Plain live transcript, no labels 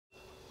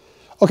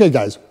Okay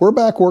guys, we're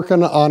back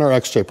working on our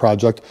XJ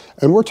project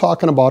and we're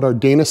talking about our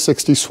Dana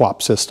 60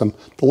 swap system.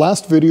 The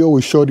last video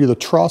we showed you the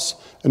truss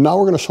and now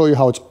we're going to show you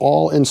how it's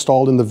all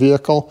installed in the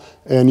vehicle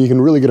and you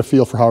can really get a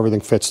feel for how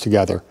everything fits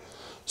together.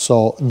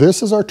 So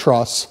this is our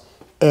truss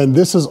and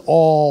this is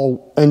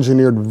all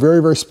engineered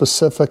very, very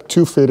specific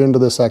to fit into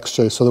this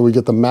XJ so that we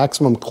get the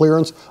maximum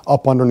clearance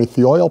up underneath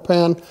the oil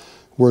pan.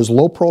 We're as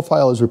low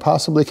profile as we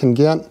possibly can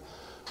get.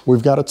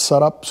 We've got it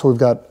set up so we've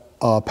got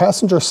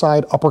passenger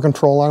side upper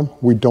control arm.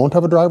 We don't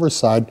have a driver's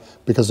side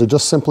because there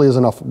just simply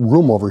isn't enough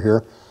room over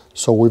here.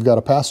 So we've got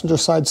a passenger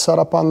side set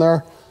up on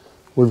there.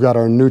 We've got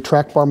our new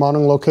track bar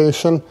mounting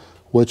location,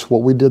 which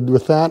what we did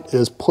with that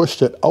is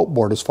pushed it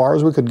outboard as far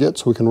as we could get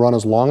so we can run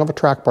as long of a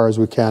track bar as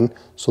we can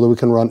so that we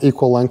can run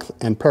equal length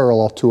and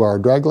parallel to our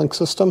drag link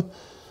system.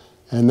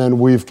 And then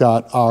we've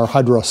got our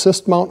hydro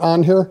assist mount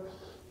on here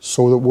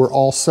so that we're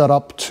all set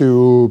up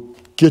to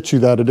get you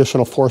that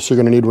additional force you're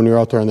going to need when you're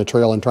out there on the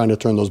trail and trying to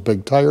turn those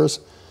big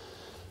tires.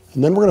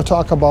 And then we're going to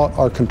talk about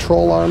our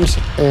control arms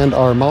and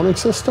our mounting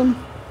system.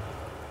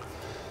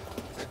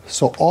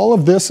 So all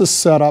of this is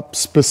set up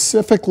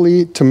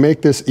specifically to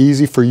make this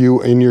easy for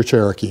you in your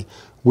Cherokee.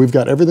 We've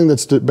got everything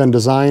that's been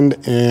designed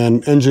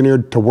and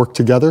engineered to work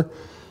together.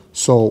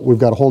 So we've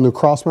got a whole new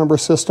crossmember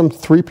system,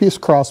 3-piece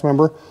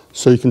crossmember,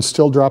 so you can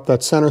still drop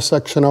that center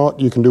section out.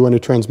 You can do any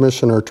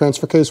transmission or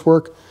transfer case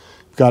work.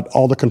 We've got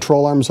all the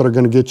control arms that are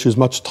going to get you as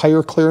much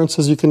tire clearance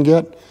as you can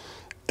get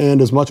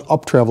and as much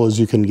up travel as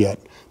you can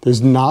get.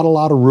 There's not a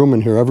lot of room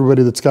in here.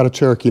 Everybody that's got a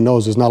Cherokee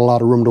knows there's not a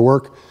lot of room to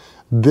work.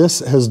 This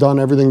has done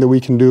everything that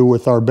we can do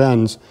with our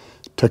bends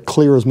to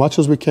clear as much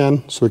as we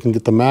can so we can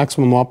get the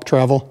maximum up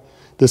travel.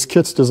 This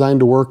kit's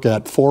designed to work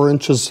at 4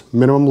 inches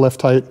minimum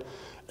lift height,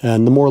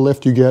 and the more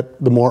lift you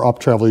get, the more up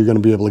travel you're going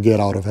to be able to get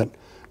out of it.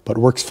 But it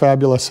works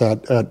fabulous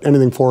at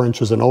anything 4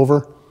 inches and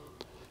over.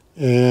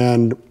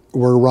 And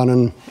we're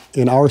running,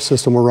 in our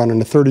system, we're running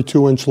a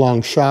 32-inch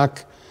long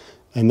shock,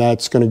 and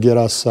that's going to get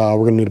us, we're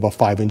going to need about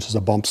 5 inches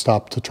of bump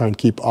stop to try and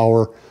keep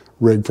our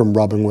rig from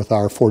rubbing with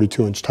our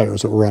 42-inch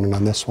tires that we're running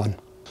on this one.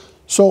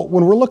 So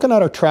when we're looking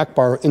at our track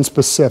bar in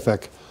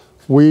specific,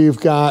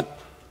 we've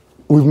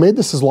made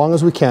this as long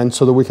as we can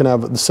so that we can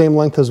have the same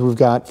length as we've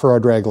got for our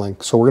drag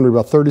link. So we're going to be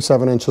about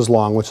 37 inches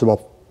long, which is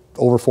about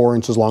over 4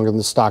 inches longer than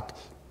the stock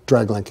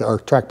drag link or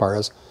track bar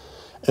is.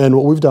 And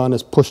what we've done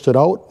is pushed it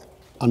out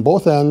on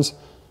both ends,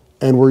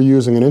 and we're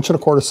using an 1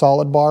 1/4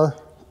 solid bar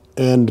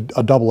and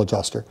a double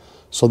adjuster.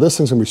 So this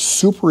thing's gonna be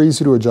super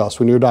easy to adjust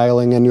when you're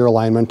dialing in your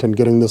alignment and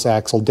getting this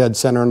axle dead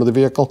center into the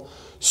vehicle.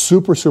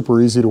 Super, super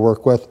easy to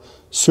work with.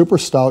 Super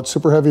stout,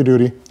 super heavy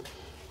duty.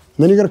 And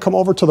then you're gonna come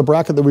over to the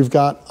bracket that we've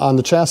got on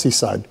the chassis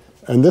side.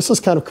 And this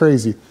is kind of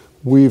crazy.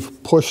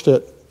 We've pushed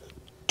it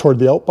toward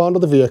the outbound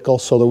of the vehicle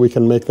so that we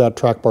can make that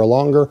track bar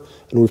longer,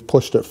 and we've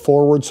pushed it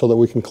forward so that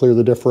we can clear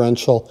the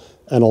differential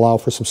and allow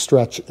for some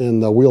stretch in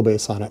the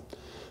wheelbase on it.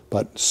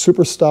 But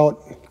super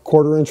stout,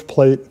 1/4 inch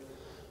plate.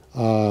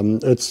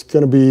 It's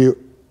going to be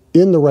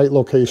in the right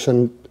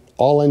location,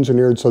 all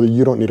engineered so that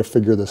you don't need to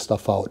figure this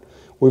stuff out.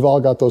 We've all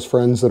got those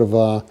friends that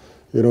have,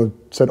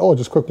 said, oh,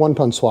 just quick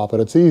 1-ton swap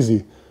it, it's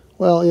easy.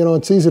 Well,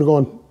 it's easy to go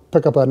and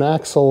pick up an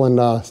axle and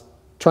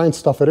try and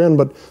stuff it in,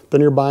 but then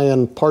you're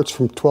buying parts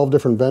from 12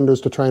 different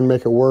vendors to try and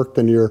make it work.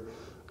 Then you're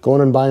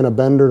going and buying a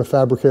bender to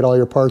fabricate all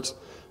your parts.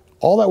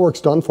 All that work's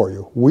done for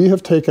you. We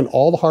have taken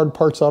all the hard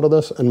parts out of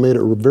this and made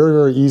it very,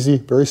 very easy,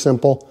 very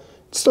simple.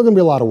 It's still gonna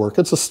be a lot of work.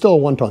 It's still a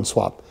 1-ton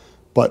swap,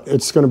 but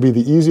it's gonna be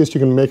the easiest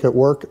you can make it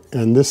work,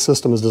 and this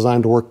system is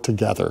designed to work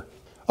together.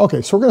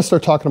 Okay, so we're gonna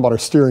start talking about our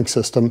steering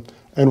system,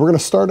 and we're gonna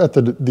start at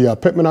the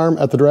pitman arm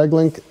at the drag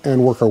link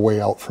and work our way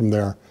out from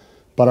there.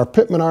 But our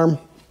pitman arm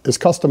is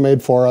custom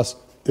made for us.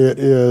 It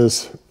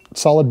is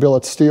solid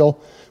billet steel.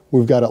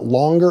 We've got it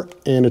longer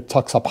and it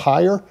tucks up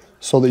higher,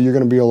 so that you're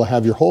going to be able to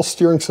have your whole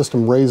steering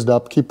system raised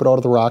up, keep it out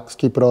of the rocks,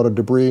 keep it out of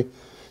debris,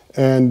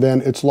 and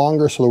then it's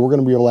longer so that we're going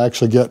to be able to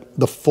actually get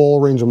the full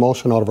range of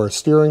motion out of our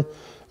steering,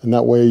 and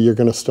that way you're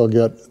going to still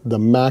get the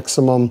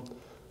maximum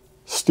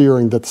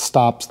steering that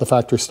the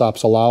factory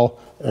stops allow,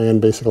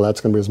 and basically that's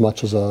going to be as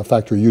much as a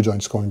factory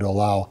U-joint's going to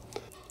allow.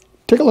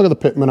 Take a look at the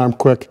pitman arm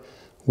quick.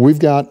 We've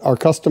got our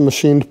custom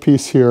machined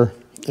piece here,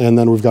 and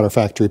then we've got our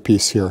factory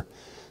piece here.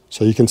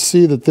 So you can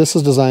see that this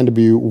is designed to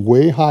be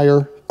way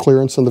higher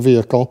clearance in the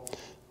vehicle,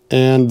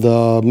 and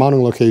the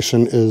mounting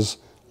location is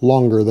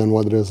longer than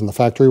what it is in the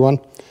factory one.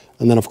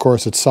 And then of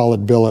course it's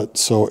solid billet,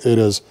 so it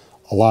is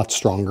a lot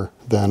stronger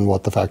than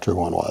what the factory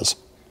one was.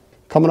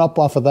 Coming up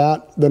off of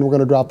that, then we're going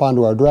to drop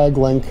onto our drag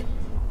link,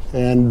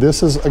 and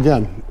this is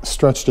again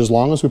stretched as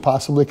long as we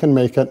possibly can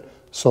make it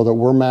so that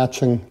we're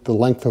matching the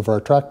length of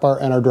our track bar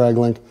and our drag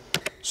link.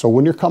 So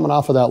when you're coming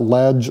off of that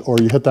ledge or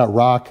you hit that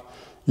rock,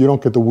 you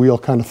don't get the wheel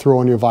kind of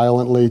throwing you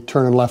violently,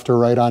 turning left or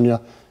right on you.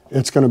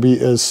 It's going to be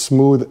as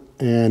smooth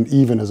and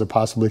even as it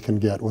possibly can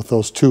get with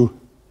those two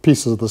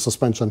pieces of the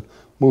suspension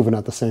moving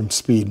at the same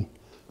speed.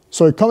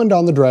 So you're coming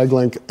down the drag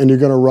link and you're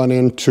going to run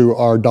into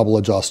our double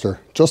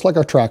adjuster. Just like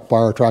our track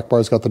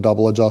bar's got the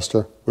double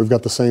adjuster, we've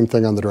got the same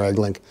thing on the drag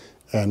link.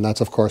 And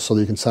that's, of course, so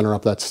that you can center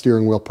up that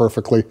steering wheel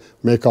perfectly,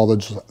 make all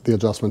the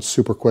adjustments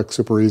super quick,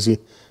 super easy,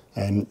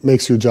 and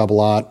makes your job a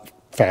lot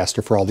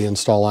faster for all the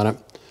install on it.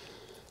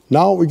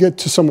 Now we get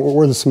to some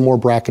more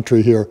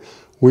bracketry here.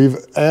 We've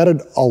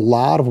added a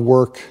lot of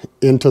work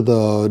into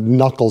the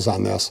knuckles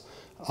on this.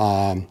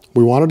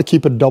 We wanted to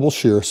keep it double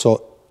shear,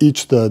 so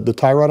the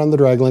tie rod and the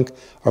drag link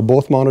are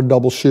both mounted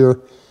double shear.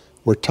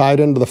 We're tied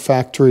into the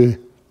factory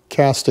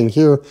casting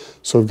here,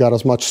 so we've got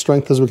as much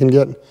strength as we can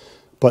get.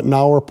 But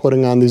now we're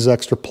putting on these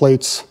extra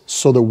plates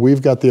so that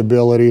we've got the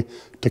ability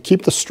to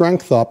keep the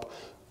strength up,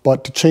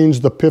 but to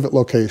change the pivot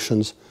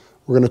locations.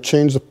 We're going to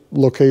change the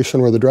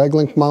location where the drag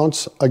link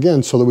mounts,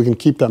 again, so that we can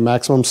keep that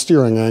maximum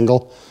steering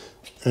angle.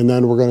 And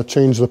then we're going to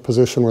change the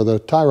position where the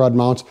tie rod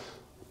mounts,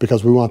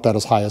 because we want that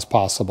as high as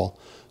possible.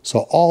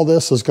 So all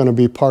this is going to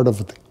be part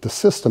of the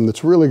system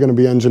that's really going to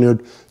be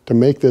engineered to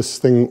make this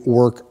thing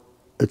work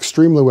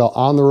extremely well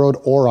on the road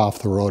or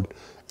off the road.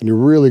 And you're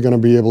really going to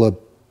be able to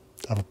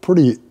have a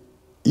pretty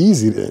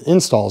easy to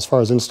install as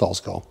far as installs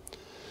go.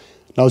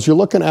 Now, as you're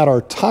looking at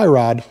our tie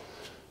rod,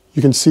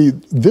 you can see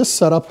this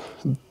setup,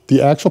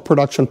 the actual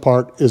production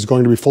part is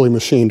going to be fully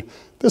machined.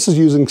 This is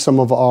using some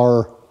of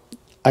our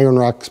Iron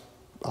Rock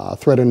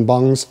thread-in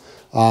bungs,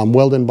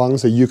 weld-in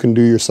bungs that you can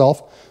do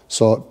yourself.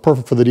 So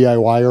perfect for the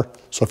DIYer.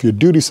 So if you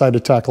do decide to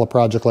tackle a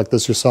project like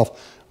this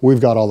yourself, we've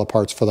got all the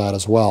parts for that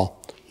as well.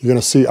 You're going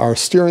to see our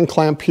steering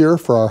clamp here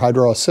for our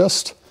hydro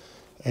assist,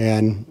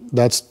 and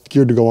that's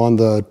geared to go on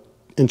the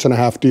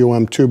 1.5"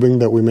 DOM tubing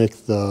that we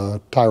make the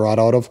tie rod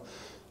out of.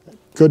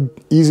 Good,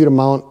 easy to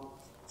mount,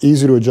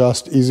 easy to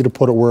adjust, easy to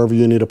put it wherever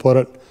you need to put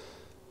it.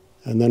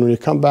 And then when you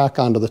come back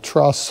onto the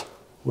truss,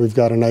 we've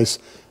got a nice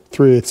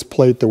 3/8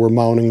 plate that we're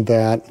mounting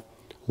that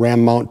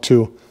ram mount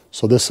to.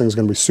 So this thing's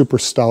going to be super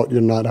stout.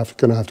 You're not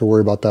going to have to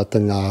worry about that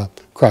thing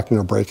cracking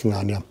or breaking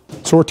on you.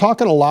 So we're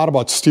talking a lot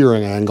about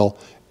steering angle,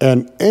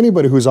 and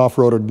anybody who's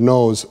off-roaded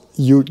knows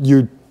you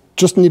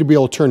just need to be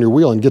able to turn your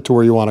wheel and get to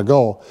where you want to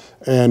go.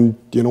 And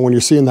you know, when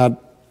you're seeing that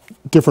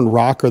different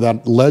rock or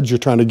that ledge you're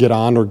trying to get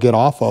on or get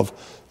off of,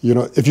 you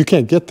know, if you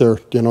can't get there,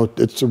 you know,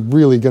 it's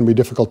really going to be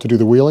difficult to do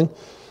the wheeling.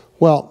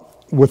 Well,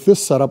 with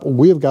this setup,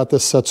 we have got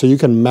this set so you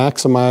can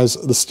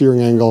maximize the steering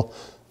angle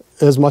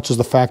as much as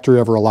the factory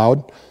ever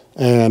allowed,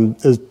 and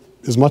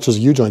as much as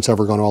U-joint's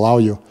ever going to allow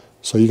you.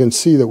 So you can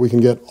see that we can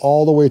get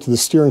all the way to the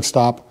steering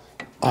stop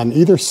on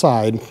either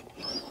side,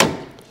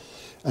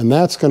 and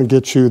that's going to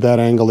get you that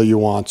angle that you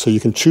want. So you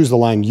can choose the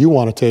line you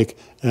want to take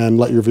and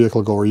let your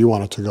vehicle go where you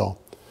want it to go.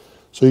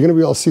 So you're going to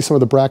be able to see some of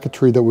the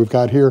bracketry that we've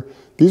got here.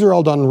 These are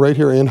all done right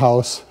here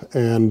in-house,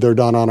 and they're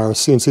done on our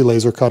CNC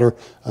laser cutter,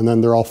 and then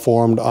they're all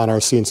formed on our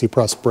CNC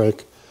press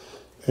brake.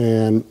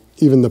 And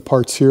even the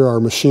parts here are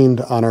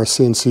machined on our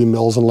CNC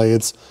mills and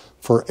lathes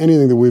for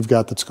anything that we've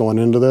got that's going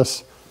into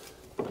this.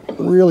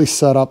 Really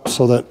set up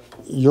so that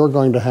you're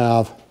going to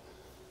have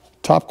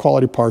top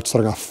quality parts that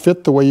are going to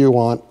fit the way you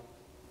want,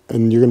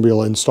 and you're going to be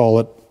able to install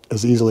it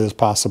as easily as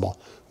possible.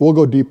 We'll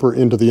go deeper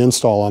into the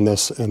install on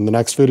this in the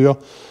next video,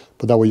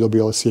 but that way you'll be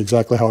able to see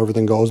exactly how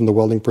everything goes and the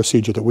welding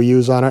procedure that we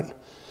use on it.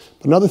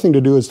 But another thing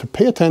to do is to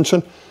pay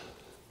attention.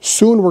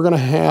 Soon we're going to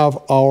have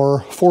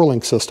our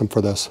 4-link system for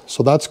this.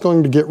 So that's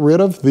going to get rid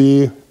of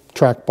the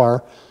track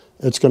bar.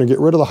 It's going to get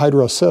rid of the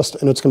hydro assist,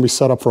 and it's going to be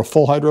set up for a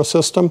full hydro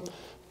system.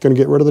 Going to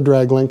get rid of the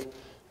drag link,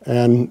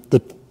 and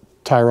the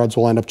tie rods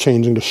will end up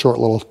changing to short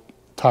little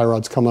tie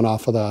rods coming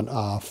off of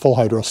that full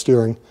hydro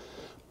steering.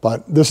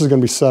 But this is going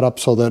to be set up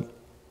so that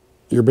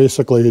you're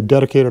basically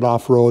dedicated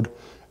off-road,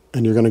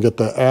 and you're going to get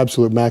the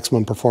absolute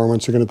maximum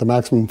performance. You're going to get the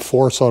maximum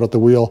force out at the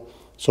wheel.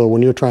 So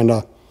when you're trying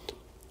to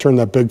turn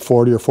that big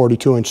 40 or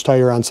 42-inch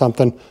tire on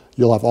something,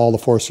 you'll have all the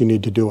force you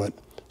need to do it.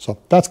 So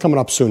that's coming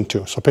up soon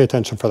too, so pay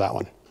attention for that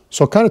one.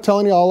 So kind of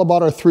telling you all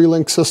about our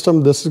 3-link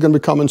system. This is going to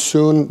be coming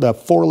soon. That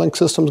 4-link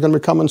system is going to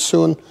be coming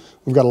soon.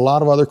 We've got a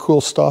lot of other cool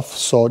stuff,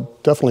 so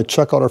definitely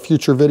check out our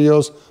future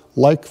videos.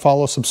 Like,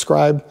 follow,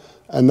 subscribe,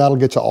 and that'll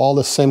get you all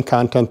the same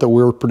content that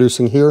we're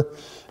producing here.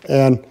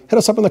 And hit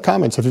us up in the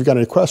comments if you've got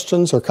any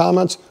questions or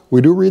comments.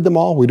 We do read them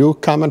all. We do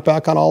comment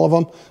back on all of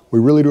them. We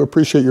really do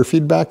appreciate your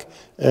feedback.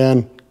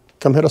 And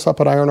come hit us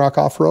up at Iron Rock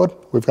Off-Road.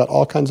 We've got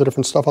all kinds of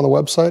different stuff on the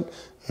website.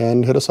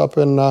 And hit us up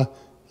in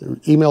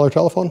email or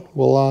telephone.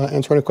 We'll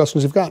answer any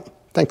questions you've got.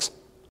 Thanks.